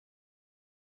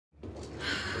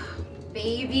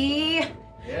Baby.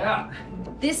 Yeah.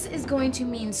 This is going to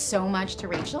mean so much to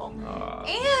Rachel.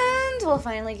 And we'll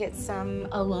finally get some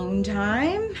alone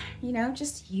time. You know,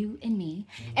 just you and me.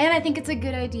 And I think it's a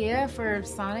good idea for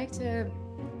Sonic to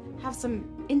have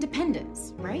some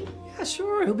independence, right? Yeah,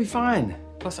 sure, he'll be fine.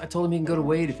 Plus, I told him he can go to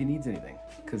Wade if he needs anything.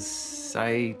 Because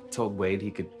I told Wade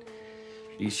he could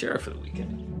be sheriff for the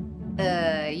weekend.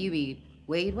 You be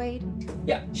Wade?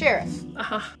 Yeah. Sheriff.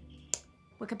 Uh-huh.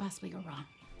 What could possibly go wrong?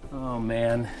 Oh,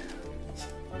 man.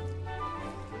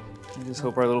 I just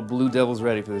hope our little blue devil's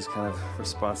ready for this kind of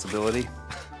responsibility.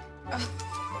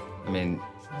 I mean,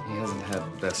 he hasn't had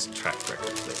the best track record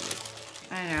lately.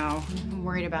 I know, I'm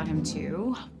worried about him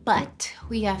too, but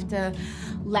we have to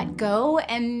let go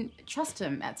and trust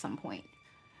him at some point.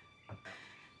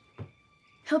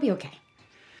 He'll be okay.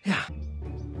 Yeah.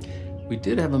 We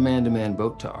did have a man-to-man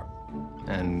boat talk,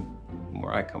 and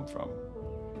where I come from,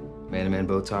 man-to-man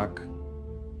boat talk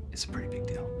is a pretty big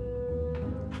deal.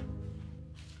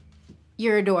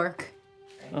 You're a dork.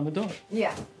 I'm a dork.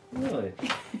 Yeah. Really?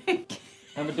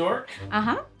 I'm a dork?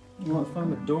 Uh-huh. Well, if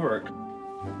I'm a dork,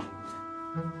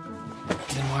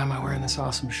 then why am I wearing this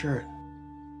awesome shirt?